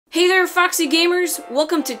Hey there, Foxy gamers!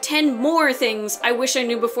 Welcome to 10 more things I wish I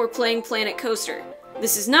knew before playing Planet Coaster.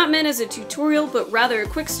 This is not meant as a tutorial, but rather a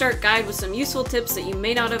quick start guide with some useful tips that you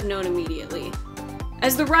may not have known immediately.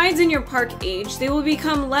 As the rides in your park age, they will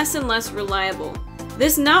become less and less reliable.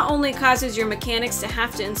 This not only causes your mechanics to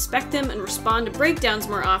have to inspect them and respond to breakdowns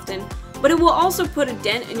more often, but it will also put a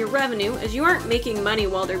dent in your revenue as you aren't making money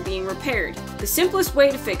while they're being repaired. The simplest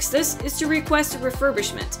way to fix this is to request a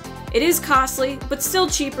refurbishment. It is costly, but still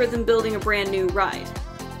cheaper than building a brand new ride.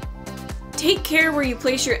 Take care where you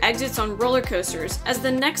place your exits on roller coasters, as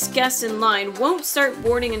the next guest in line won't start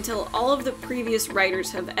boarding until all of the previous riders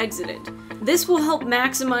have exited. This will help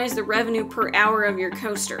maximize the revenue per hour of your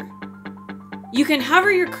coaster. You can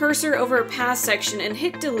hover your cursor over a path section and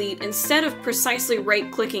hit delete instead of precisely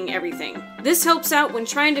right-clicking everything. This helps out when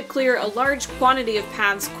trying to clear a large quantity of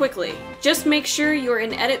paths quickly. Just make sure you are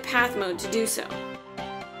in edit path mode to do so.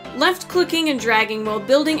 Left-clicking and dragging while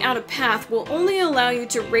building out a path will only allow you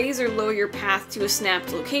to raise or lower your path to a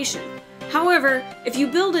snapped location. However, if you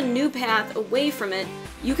build a new path away from it,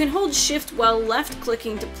 you can hold shift while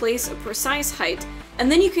left-clicking to place a precise height,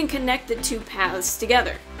 and then you can connect the two paths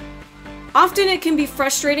together. Often it can be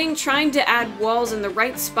frustrating trying to add walls in the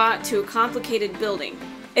right spot to a complicated building.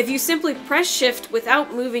 If you simply press shift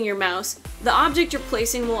without moving your mouse, the object you're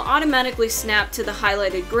placing will automatically snap to the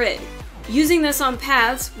highlighted grid. Using this on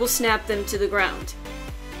paths will snap them to the ground.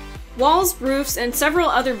 Walls, roofs, and several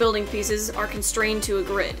other building pieces are constrained to a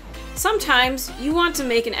grid. Sometimes you want to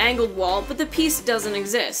make an angled wall, but the piece doesn't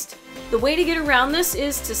exist. The way to get around this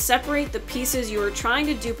is to separate the pieces you are trying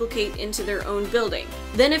to duplicate into their own building.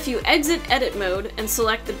 Then if you exit edit mode and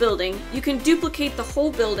select the building, you can duplicate the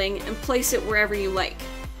whole building and place it wherever you like.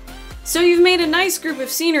 So you've made a nice group of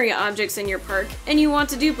scenery objects in your park, and you want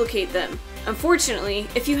to duplicate them. Unfortunately,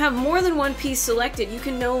 if you have more than one piece selected, you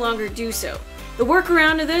can no longer do so. The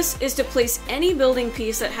workaround to this is to place any building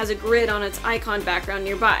piece that has a grid on its icon background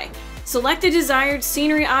nearby. Select the desired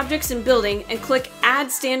scenery objects and building and click Add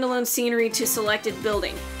Standalone Scenery to selected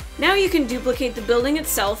building. Now you can duplicate the building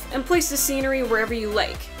itself and place the scenery wherever you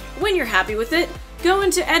like. When you're happy with it, go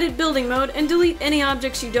into Edit Building mode and delete any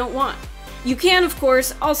objects you don't want. You can, of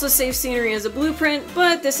course, also save scenery as a blueprint,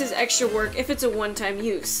 but this is extra work if it's a one-time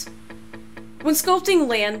use. When sculpting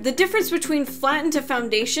land, the difference between flattened to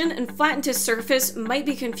foundation and flattened to surface might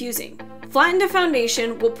be confusing. Flattened to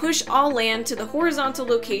foundation will push all land to the horizontal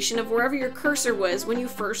location of wherever your cursor was when you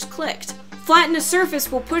first clicked. Flattened to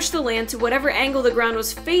surface will push the land to whatever angle the ground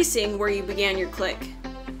was facing where you began your click.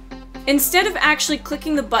 Instead of actually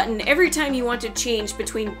clicking the button every time you want to change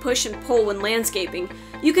between push and pull when landscaping,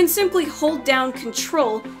 you can simply hold down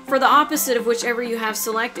Control for the opposite of whichever you have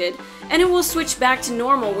selected, and it will switch back to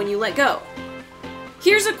normal when you let go.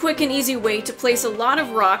 Here's a quick and easy way to place a lot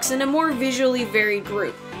of rocks in a more visually varied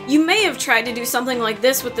group. You may have tried to do something like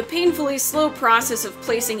this with the painfully slow process of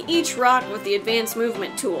placing each rock with the advanced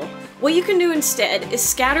movement tool. What you can do instead is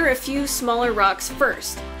scatter a few smaller rocks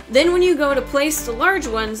first. Then when you go to place the large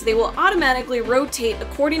ones, they will automatically rotate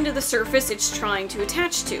according to the surface it's trying to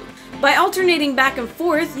attach to. By alternating back and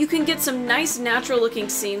forth, you can get some nice natural looking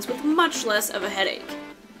scenes with much less of a headache.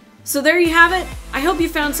 So there you have it. I hope you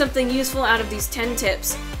found something useful out of these 10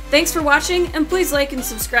 tips. Thanks for watching, and please like and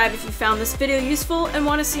subscribe if you found this video useful and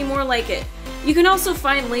want to see more like it. You can also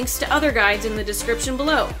find links to other guides in the description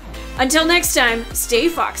below. Until next time, stay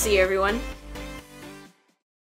foxy everyone!